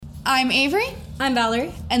I'm Avery. I'm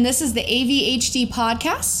Valerie. And this is the ADHD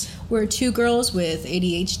podcast. We're two girls with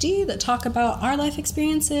ADHD that talk about our life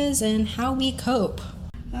experiences and how we cope.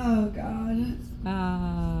 Oh, God.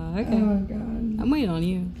 Okay. Oh, God. I'm waiting on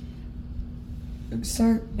you.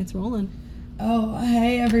 Start. It's rolling. Oh,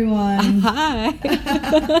 hey, everyone. Hi.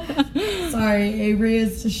 Sorry, Avery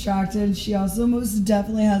is distracted. She also most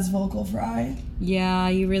definitely has vocal fry. Yeah,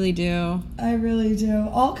 you really do. I really do.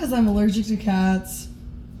 All because I'm allergic to cats.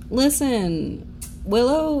 Listen,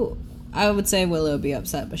 Willow, I would say Willow would be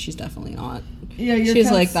upset, but she's definitely not. Yeah, your She's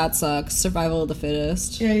cat's, like, that sucks. Survival of the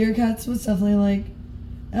fittest. Yeah, your cat's was definitely like,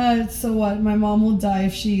 so what? My mom will die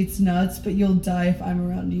if she eats nuts, but you'll die if I'm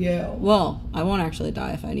around you. Well, I won't actually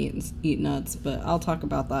die if I eat nuts, but I'll talk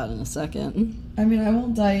about that in a second. I mean, I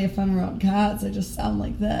won't die if I'm around cats. I just sound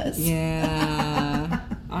like this. Yeah.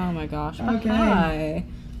 Oh my gosh. Okay. Hi.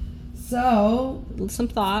 So, Some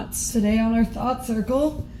thoughts. today on our thought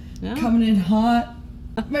circle, Yeah. coming in hot.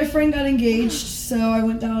 My friend got engaged, so I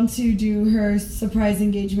went down to do her surprise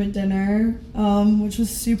engagement dinner, which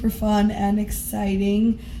was super fun and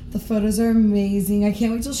exciting. The photos are amazing. I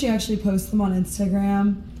can't wait till she actually posts them on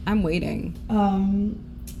Instagram. I'm waiting.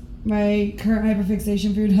 My current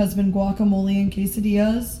hyperfixation food has been guacamole and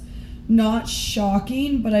quesadillas. Not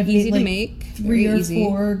shocking, but I've Easy ate to like make. 3 Very or easy.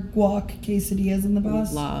 4 guac quesadillas in the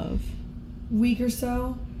past Love. week or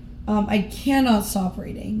so. I cannot stop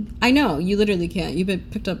reading. I know, you literally can't. You've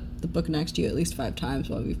picked up the book next to you at least 5 times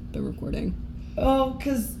while we've been recording. Oh,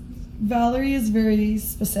 because Valerie is very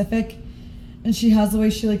specific, and she has the way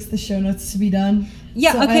she likes the show notes to be done.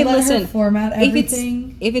 Yeah, so okay, I let listen. her format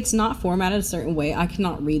everything. If it's not formatted a certain way, I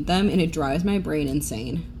cannot read them, and it drives my brain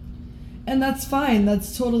insane. And that's fine.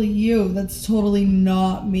 That's totally you. That's totally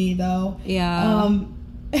not me, though. Yeah.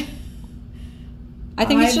 I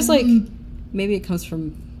think it's just like, maybe it comes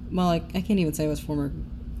from, well, like, I can't even say I was a former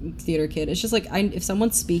theater kid. It's just like, if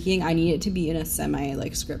someone's speaking, I need it to be in a semi,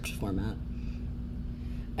 script format.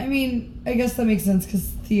 I mean, I guess that makes sense because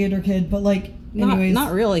theater kid, but anyways.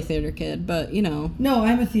 Not really theater kid, but, you know. No,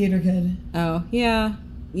 I'm a theater kid. Oh, yeah.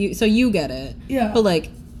 So you get it. Yeah. But,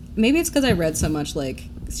 maybe it's because I read so much,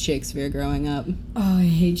 Shakespeare growing up. Oh, I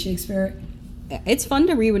hate Shakespeare. It's fun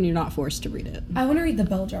to read when you're not forced to read it. I want to read The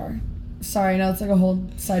Bell Jar. Sorry, no, it's like a whole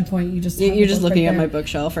side point. You're just looking at my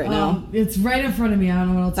bookshelf right now. It's right in front of me. I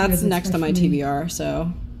don't know what else. That's next to my TBR,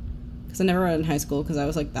 so... Because I never read it in high school, because I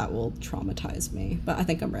was like, that will traumatize me. But I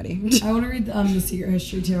think I'm ready. I want to read The Secret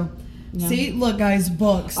History, too. Yeah. See? Look, guys,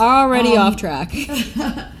 books. Already off track.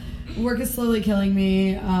 Work is slowly killing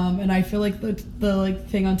me, and I feel like the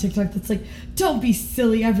thing on TikTok that's like, don't be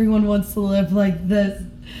silly, everyone wants to live like this.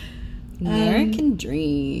 American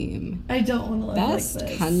dream. I don't want to live Best like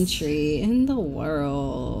this. country in the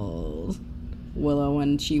world. Willow,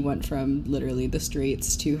 when she went from literally the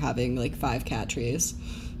streets to having 5 cat trees.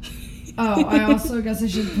 Oh, I also guess I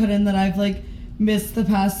should put in that I've missed the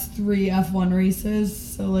past 3 F1 races,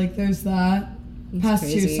 so there's that. That's past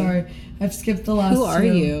crazy. 2, sorry. I've skipped the last 2. Who are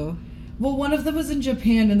you? Well, one of them was in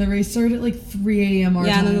Japan, and the race started at 3 a.m. our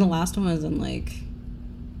time. Yeah, and then the last one was in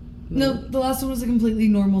No, the last one was a completely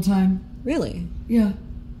normal time. Really? Yeah.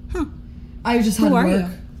 Huh. I just had work. You?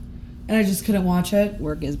 And I just couldn't watch it.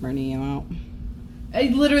 Work is burning you out. I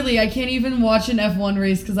can't even watch an F1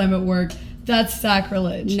 race because I'm at work. That's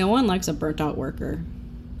sacrilege. No one likes a burnt out worker.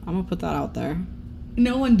 I'm gonna put that out there.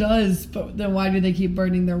 No one does, but then why do they keep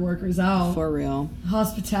burning their workers out? For real.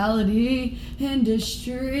 Hospitality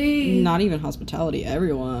industry. Not even hospitality,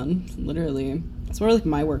 everyone. Literally. That's where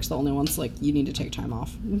my work's the only one's you need to take time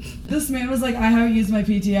off. This man was like, I haven't used my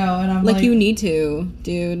PTO, and I'm like, you need to,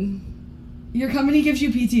 dude. Your company gives you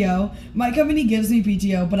PTO. My company gives me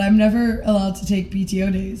PTO, but I'm never allowed to take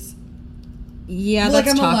PTO days. Yeah, well, that's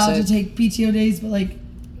I'm toxic. allowed to take PTO days, but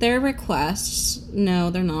their requests, no,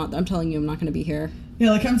 they're not. I'm telling you, I'm not going to be here.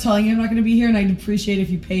 Yeah, I'm telling you I'm not going to be here, and I'd appreciate if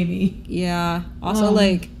you pay me. Yeah. Also,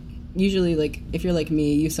 usually, if you're like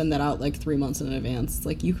me, you send that out, 3 months in advance.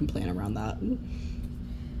 It's you can plan around that.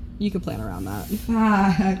 You can plan around that.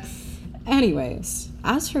 Facts. Anyways,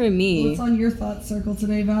 as for me... What's on your thought circle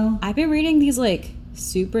today, Val? I've been reading these,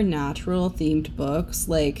 supernatural-themed books.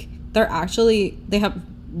 They have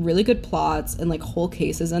really good plots and, whole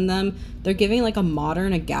cases in them. They're giving, a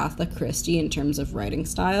modern Agatha Christie in terms of writing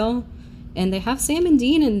style. And they have Sam and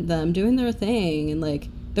Dean in them doing their thing. And,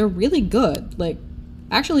 they're really good.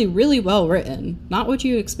 Actually really well written. Not what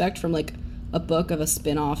you expect from, a book of a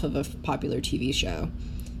spin-off of a popular TV show.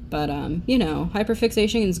 But,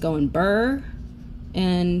 hyperfixation is going burr.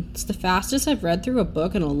 And it's the fastest I've read through a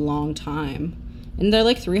book in a long time. And they're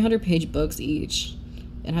 300-page books each.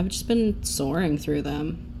 And I've just been soaring through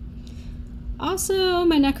them. Also,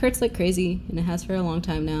 my neck hurts like crazy, and it has for a long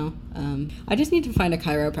time now. I just need to find a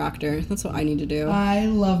chiropractor. That's what I need to do. I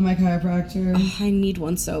love my chiropractor. I need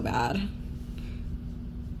one so bad.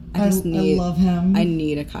 I love him. I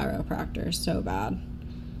need a chiropractor so bad.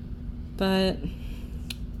 But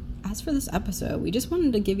as for this episode, we just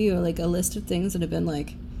wanted to give you like a list of things that have been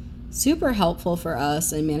like super helpful for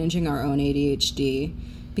us in managing our own ADHD,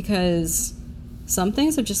 because some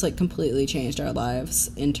things have just like completely changed our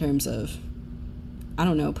lives in terms of, I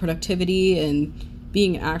don't know, productivity and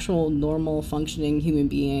being an actual normal functioning human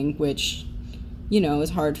being, which, you know,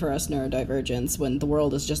 is hard for us neurodivergents when the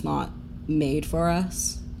world is just not made for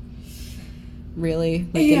us, really,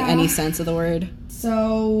 like in any sense of the word.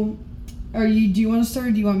 So do you want to start,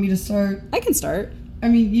 or do you want me to start? I can start. I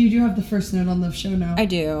mean, you do have the first note on the show now. I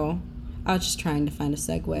do. I was just trying to find a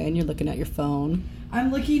segue, and you're looking at your phone. I'm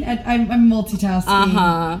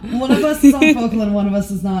multitasking. One of us is on focal and one of us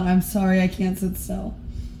is not. I'm sorry, I can't sit still.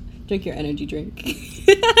 Drink your energy drink.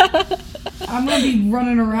 I'm gonna be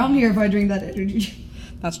running around here if I drink that energy drink.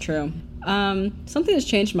 That's true. Something that's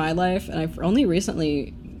changed my life, and I've only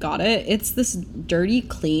recently got it. It's this dirty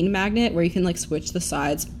clean magnet where you can like switch the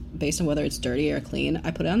sides based on whether it's dirty or clean.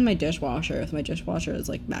 I put it on my dishwasher if my dishwasher is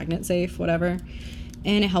like magnet safe, whatever,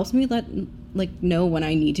 and it helps me know when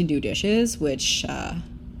I need to do dishes, which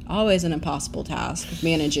always an impossible task,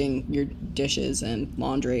 managing your dishes and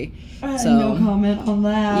laundry. So no comment on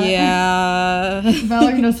that. Yeah.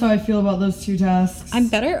 Valerie knows how I feel about those two tasks. I'm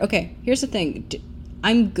better. Okay, here's the thing.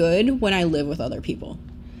 I'm good when I live with other people.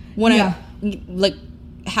 When I like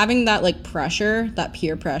having that like pressure, that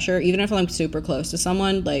peer pressure, even if I'm super close to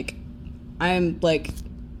someone, like I'm like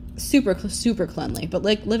super cleanly, but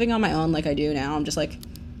like living on my own like I do now, I'm just like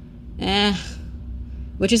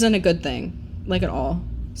which isn't a good thing, like at all.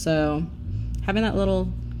 So having that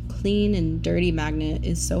little clean and dirty magnet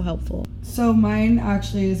is so helpful. So mine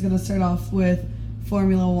actually is going to start off with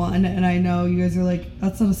Formula One, and I know you guys are like,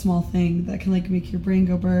 that's not a small thing that can like make your brain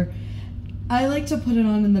go burr. I like to put it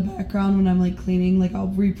on in the background when I'm like cleaning. Like I'll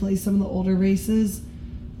replay some of the older races,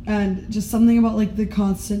 and just something about like the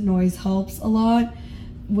constant noise helps a lot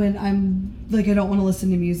when I'm like, I don't want to listen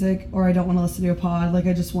to music or I don't want to listen to a pod. Like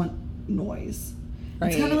I just want noise.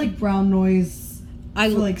 Right. It's kind of like brown noise.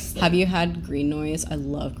 Have you had green noise? I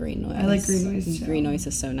love green noise. I like green noise too. Green noise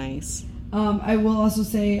is so nice. I will also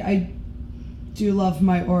say I do love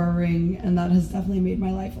my Aura Ring, and that has definitely made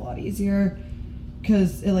my life a lot easier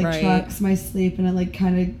because it like tracks my sleep, and it like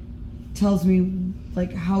kind of tells me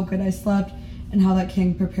like how good I slept and how that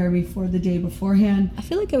can prepare me for the day beforehand. I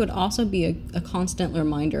feel like it would also be a constant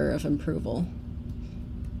reminder of approval.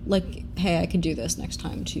 Like, hey, I could do this next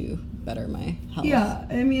time to better my health. Yeah,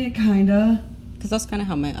 I mean, it kind of. Because that's kind of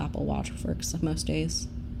how my Apple Watch works most days.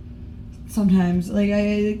 Sometimes.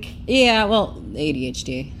 Yeah, well,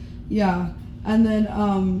 ADHD. Yeah. And then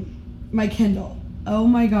my Kindle. Oh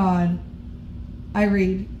my god. I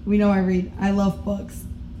read. We know I read. I love books.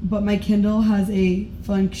 But my Kindle has a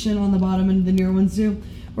function on the bottom, and the newer ones do,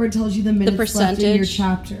 where it tells you the minutes left in your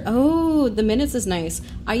chapter. Oh, the minutes is nice.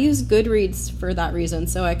 I use Goodreads for that reason,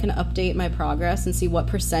 so I can update my progress and see what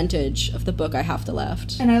percentage of the book I have to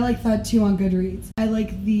left. And I like that too on Goodreads. I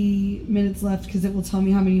like the minutes left because it will tell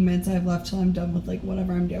me how many minutes I have left till I'm done with like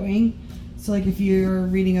whatever I'm doing. So like if you're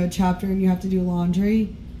reading a chapter and you have to do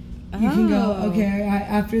laundry, you can go, okay,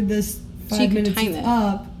 after this 5 minutes is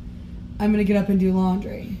up, I'm going to get up and do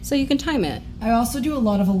laundry. So you can time it. I also do a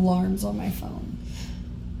lot of alarms on my phone.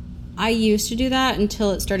 I used to do that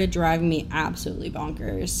until it started driving me absolutely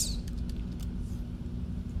bonkers.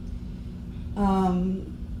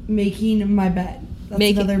 Making my bed. That's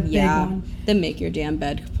another big one. The Make Your Damn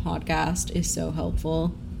Bed podcast is so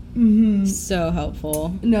helpful. Mm-hmm. So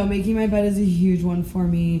helpful. No, making my bed is a huge one for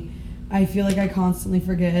me. I feel like I constantly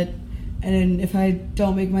forget. And if I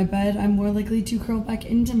don't make my bed, I'm more likely to curl back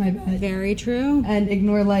into my bed. Very true. And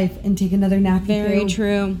ignore life and take another nap. Very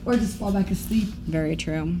true. Or just fall back asleep. Very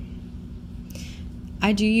true.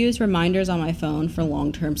 I do use reminders on my phone for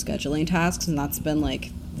long-term scheduling tasks, and that's been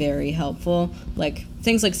like very helpful. Like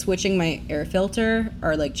things like switching my air filter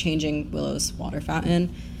or like changing Willow's water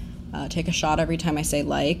fountain. Take a shot every time I say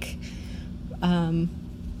like.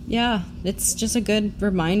 Yeah, it's just a good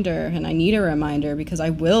reminder, and I need a reminder because I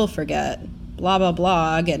will forget. Blah, blah,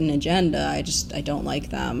 blah, get an agenda. I don't like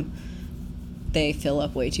them. They fill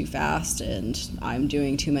up way too fast, and I'm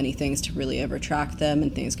doing too many things to really ever track them,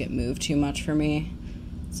 and things get moved too much for me.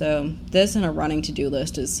 So this and a running to-do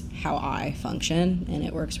list is how I function, and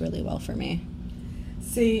it works really well for me.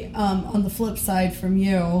 See, on the flip side from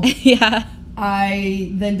you, yeah,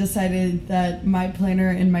 I then decided that my planner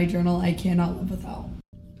and my journal I cannot live without.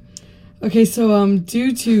 Okay, so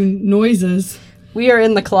due to noises, We are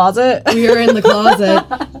in the closet. we are in the closet.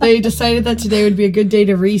 They decided that today would be a good day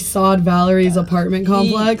to re-sod Valerie's apartment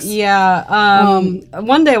complex. Yeah.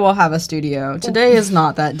 One day we'll have a studio. Today is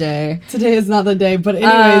not that day. Today is not the day, but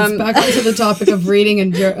anyways, back onto the topic of reading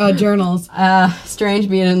and journals. Strange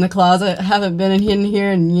being in the closet. Haven't been in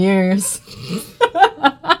here in years.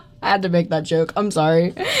 I had to make that joke. I'm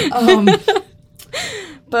sorry.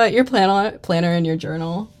 But your planner and your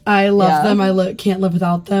journal. I love them. I can't live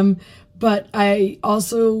without them. But I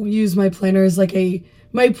also use my planner as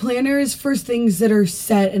my planner is for things that are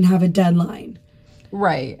set and have a deadline.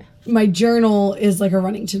 Right. My journal is like a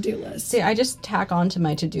running to-do list. See, I just tack onto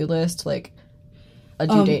my to-do list like a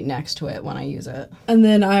due date next to it when I use it. And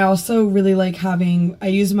then I also really like I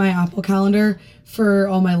use my Apple Calendar for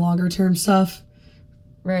all my longer term stuff.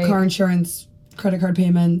 Right. Car insurance, credit card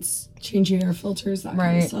payments, changing air filters, that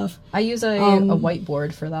kind of stuff. I use a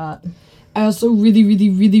whiteboard for that. I also really, really,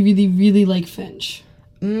 really, really, really like Finch.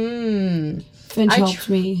 Finch helped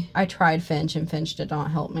me. I tried Finch, and Finch did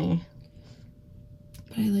not help me.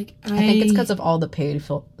 But I think it's because of all the paid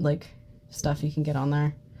stuff you can get on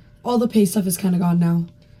there. All the pay stuff is kind of gone now.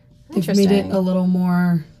 They've made it a little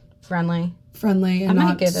more friendly, and I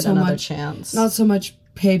might give it another chance. Not so much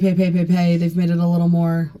pay. They've made it a little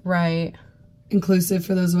more inclusive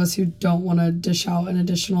for those of us who don't want to dish out an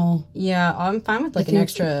additional. Yeah, I'm fine with an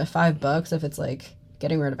extra $5 if it's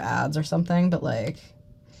getting rid of ads or something, but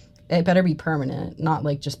it better be permanent, not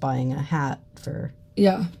just buying a hat for.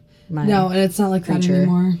 Yeah. No, and it's not like that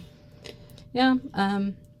anymore. Yeah.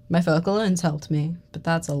 My focal lens helped me, but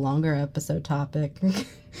that's a longer episode topic.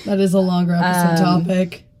 That is a longer episode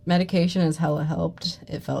topic. Medication has hella helped.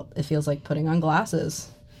 It feels like putting on glasses,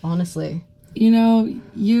 honestly. Everyone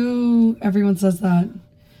says that.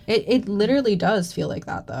 It literally does feel like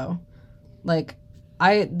that, though.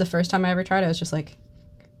 The first time I ever tried it, I was just like,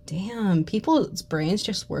 damn, people's brains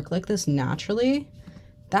just work like this naturally?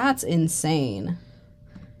 That's insane.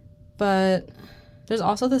 But there's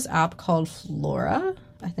also this app called Flora,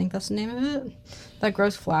 I think that's the name of it, that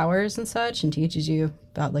grows flowers and such and teaches you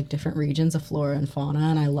about different regions of flora and fauna,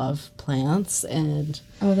 and I love plants. And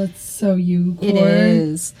oh, that's so you, Cor. It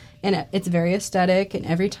is. And it's very aesthetic, and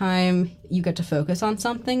every time you get to focus on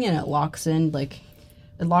something and it locks in, it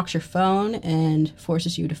locks your phone and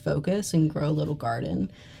forces you to focus and grow a little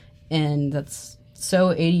garden. And that's so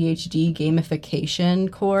ADHD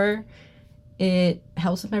gamification core. It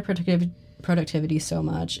helps with my productivity so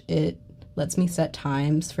much. It lets me set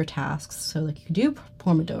times for tasks. So you could do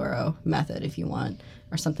Pomodoro method if you want,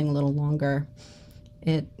 or something a little longer.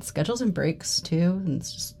 It schedules and breaks too, and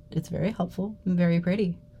it's very helpful and very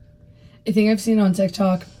pretty. I think I've seen it on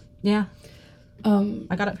TikTok. Yeah.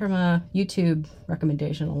 I got it from a YouTube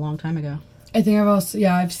recommendation a long time ago. I think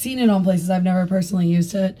I've seen it on places. I've never personally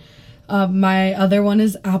used it. My other one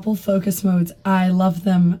is Apple Focus Modes. I love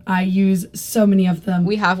them. I use so many of them.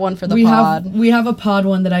 We have one for the pod. We have a pod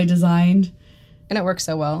one that I designed. And it works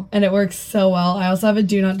so well. I also have a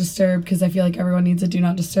Do Not Disturb because I feel like everyone needs a Do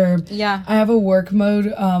Not Disturb. Yeah. I have a work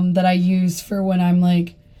mode that I use for when I'm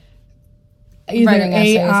either writing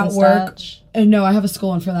essays at work. No, I have a school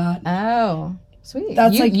one for that. Oh, sweet.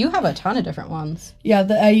 That's you have a ton of different ones. Yeah,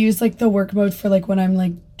 I use the work mode for when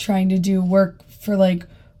I'm trying to do work for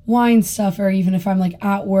wine stuff, or even if I'm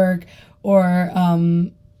at work, or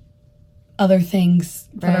other things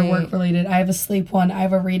that are work related. I have a sleep one. I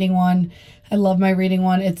have a reading one. I love my reading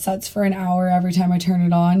one. It sets for an hour every time I turn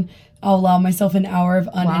it on. I'll allow myself an hour of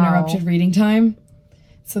uninterrupted reading time.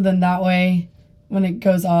 So then that way, when it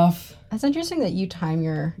goes off. That's interesting that you time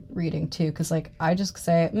your reading too, because I just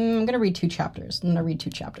say, I'm going to read 2 chapters. I'm going to read 2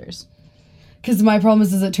 chapters. Because my problem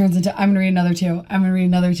is it turns into, I'm going to read another 2. I'm going to read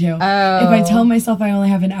another 2. Oh. If I tell myself I only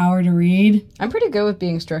have an hour to read. I'm pretty good with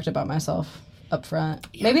being strict about myself up front.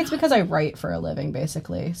 Yeah. Maybe it's because I write for a living,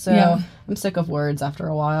 basically. So I'm sick of words after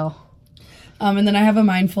a while. And then I have a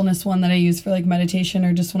mindfulness one that I use for meditation,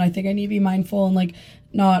 or just when I think I need to be mindful and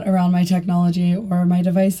not around my technology or my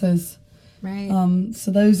devices. Right.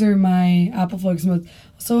 So those are my Apple Focus Modes.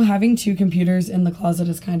 Also, having 2 computers in the closet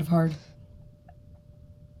is kind of hard.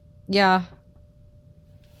 Yeah.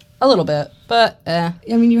 A little bit, but I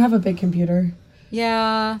mean, you have a big computer.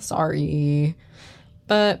 Yeah, sorry.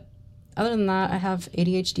 But other than that, I have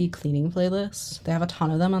ADHD cleaning playlists. They have a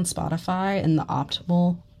ton of them on Spotify, and the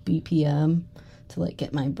optimal BPM to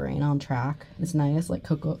get my brain on track is nice.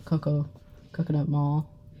 Coconut Mall.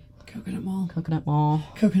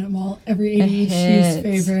 Every ADHD's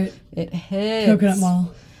favorite. It hits. Coconut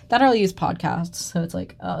Mall. That I'll use podcasts, so it's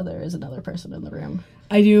there is another person in the room.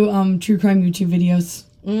 I do true crime YouTube videos.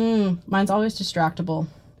 Mine's always distractible.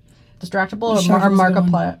 Distractible or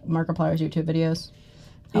Markiplier's YouTube videos.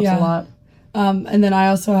 Helps a lot. And then I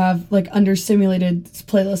also have like understimulated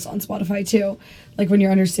playlists on Spotify too. Like when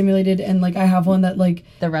you're understimulated, and like I have one that like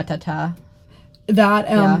the Ratata. That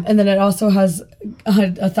and then it also has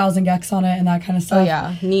 1,000 gecs on it and that kind of stuff. Oh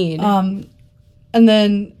yeah, need. And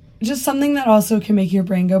then just something that also can make your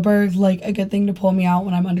brain go burg, like a good thing to pull me out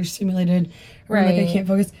when I'm understimulated or like I can't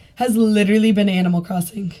focus, has literally been Animal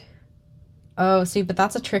Crossing. Oh, see, but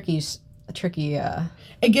that's a tricky.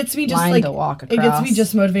 It gets me just line like to walk across. It gets me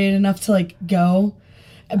just motivated enough to like go,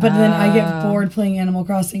 but then I get bored playing Animal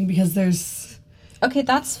Crossing because there's. Okay,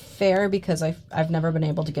 that's fair because I've never been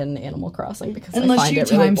able to get into Animal Crossing because unless I find you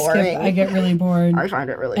it really time boring. skip, I get really bored. I find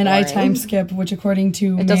it really and boring. I time skip, which according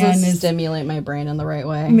to it doesn't stimulate my brain in the right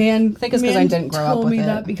way. I think it's because I didn't grow up with it. Told me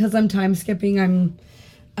that because I'm time skipping,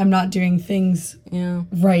 I'm not doing things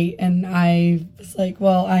right, and I was like,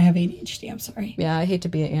 well, I have ADHD. I'm sorry. Yeah, I hate to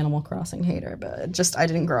be an Animal Crossing hater, but just I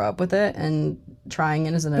didn't grow up with it, and trying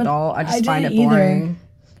it as an adult, I just find it boring. Either.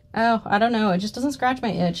 Oh, I don't know. It just doesn't scratch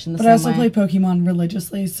my itch in the same way. But I also play Pokemon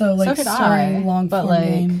religiously, so like starring long form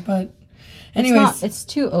game. But anyways, it's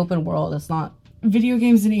too open world. It's not. Video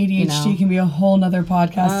games and ADHD can be a whole nother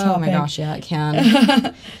podcast topic. Oh my gosh, yeah, it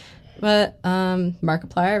can. But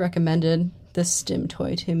Markiplier recommended this stim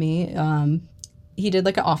toy to me. He did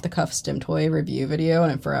like an off the cuff stim toy review video,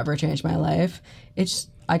 and it forever changed my life.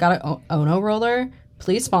 I got an Ono roller.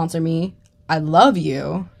 Please sponsor me. I love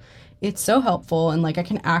you. It's so helpful, and like I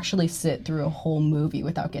can actually sit through a whole movie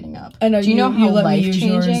without getting up. I know. Do you know how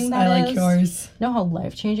life-changing that is? I like yours. Know how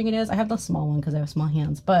life-changing it is? I have the small one because I have small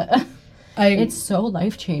hands, but it's so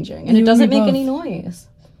life-changing, and it doesn't make any noise.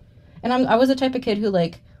 And I was the type of kid who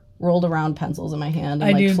like rolled around pencils in my hand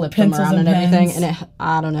and like flipped them around and everything, and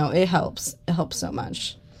I don't know, it helps. It helps so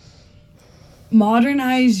much.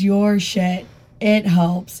 Modernize your shit. It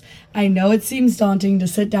helps. I know it seems daunting to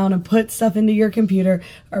sit down and put stuff into your computer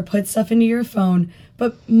or put stuff into your phone,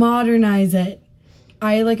 but modernize it.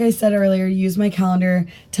 Like I said earlier, use my calendar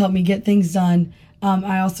to help me get things done.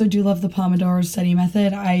 I also do love the Pomodoro study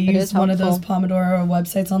method. I use one of those Pomodoro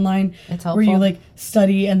websites online. It's helpful. Where you like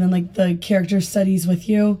study and then like the character studies with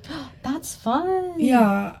you. That's fun.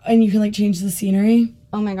 Yeah, and you can like change the scenery.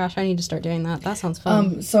 Oh my gosh, I need to start doing that. That sounds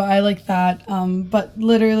fun. So I like that. But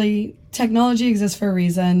literally, technology exists for a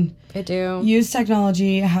reason. I do. Use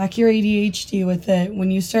technology, hack your ADHD with it. When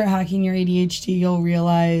you start hacking your ADHD, you'll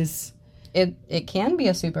realize it can be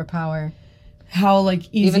a superpower. How like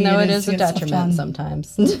easy even though it is a detriment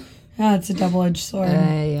sometimes. Yeah, it's a double-edged sword.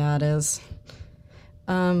 Yeah, it is.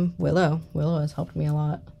 Willow has helped me a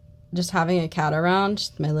lot. Just having a cat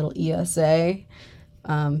around, my little ESA.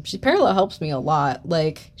 Parallel helps me a lot.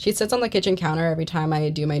 Like, she sits on the kitchen counter every time I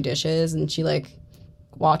do my dishes, and she like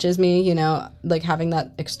watches me, you know, like having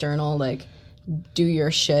that external like do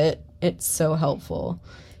your shit. It's so helpful.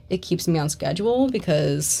 It keeps me on schedule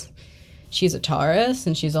because she's a Taurus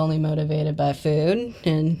and she's only motivated by food,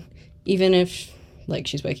 and even if like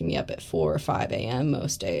she's waking me up at 4 or 5 a.m.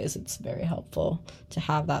 most days, it's very helpful to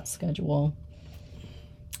have that schedule.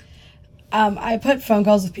 I put phone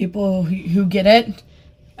calls with people who get it.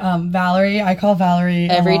 Valerie, I call Valerie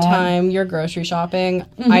every time you're grocery shopping.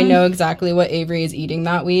 Mm-hmm. I know exactly what Avery is eating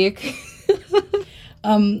that week.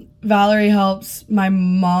 Valerie helps. My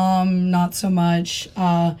mom, not so much.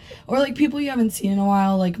 Or like people you haven't seen in a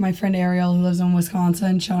while, like my friend Ariel who lives in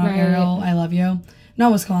Wisconsin. Shout out Ariel, I love you.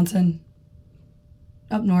 Not Wisconsin.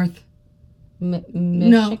 Up north. Michigan?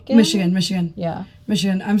 No, Michigan. Yeah.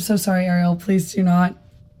 Michigan. I'm so sorry, Ariel. Please do not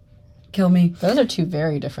kill me. Those are two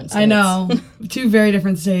very different states. I know. Two very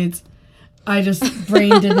different states. I just,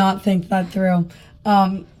 brain did not think that through.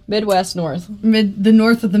 Midwest, north. The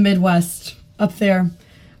north of the Midwest. Up there.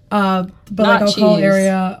 But like I'll call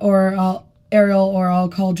Ariel or I'll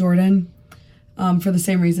call Jordan for the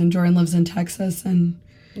same reason. Jordan lives in Texas, and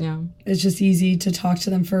it's just easy to talk to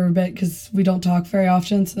them for a bit because we don't talk very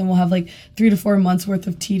often. So then we'll have like 3 to 4 months worth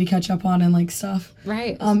of tea to catch up on and like stuff.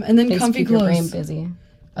 Right. And then things comfy keep clothes. Your brain busy.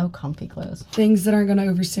 Oh, comfy clothes. Things that aren't going to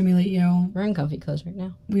overstimulate you. We're in comfy clothes right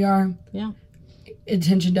now. We are. Yeah.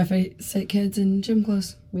 Attention deficit kids in gym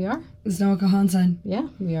clothes. We are. As Noah Kahan said. Yeah,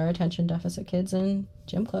 we are attention deficit kids in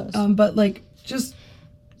gym clothes. But like just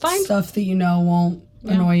stuff that you know won't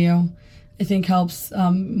annoy you, I think helps.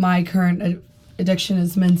 My current addiction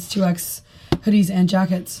is men's 2X hoodies and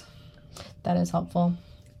jackets. That is helpful.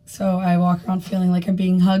 So I walk around feeling like I'm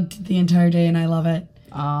being hugged the entire day, and I love it.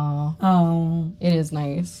 Oh, it is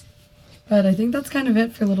nice. But I think that's kind of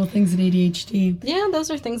it for little things at ADHD. Yeah, those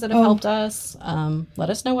are things that have helped us. Let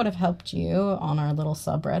us know what have helped you on our little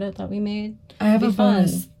subreddit that we made. I have a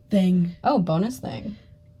bonus thing. Oh, bonus thing.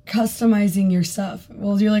 customizing your stuff.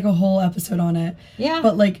 We'll do like a whole episode on it. Yeah.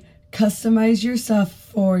 But like customize your stuff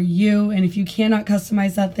for you, and if you cannot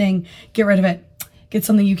customize that thing, get rid of it. Get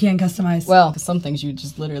something you can customize. Well, some things you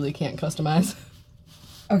just literally can't customize.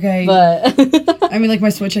 Okay. But I mean, like my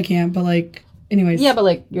Switch I can't, but like anyways. yeah, but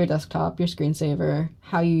like your desktop, your screensaver,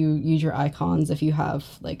 how you use your icons if you have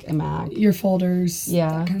like a Mac. Your folders. Yeah.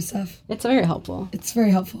 That kind of stuff. It's very helpful. It's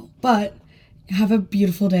very helpful. But have a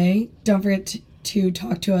beautiful day. Don't forget to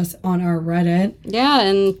talk to us on our Reddit. Yeah,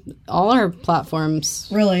 and all our platforms.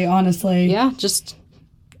 Really, honestly. Yeah, just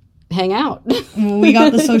hang out. We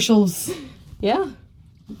got the socials. Yeah.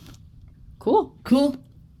 Cool.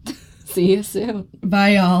 See you soon.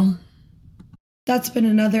 Bye, y'all. That's been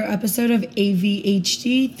another episode of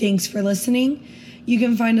ADHD. Thanks for listening. You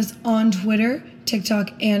can find us on Twitter, TikTok,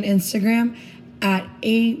 and Instagram at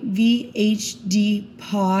ADHDpod.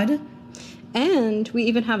 And we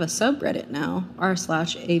even have a subreddit now,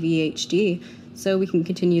 r/ADHD, so we can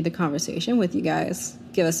continue the conversation with you guys.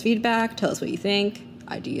 Give us feedback, tell us what you think.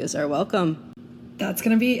 Ideas are welcome. That's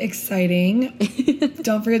going to be exciting.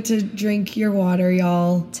 Don't forget to drink your water,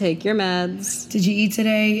 y'all. Take your meds. Did you eat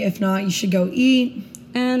today? If not, you should go eat.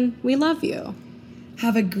 And we love you.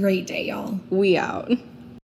 Have a great day, y'all. We out.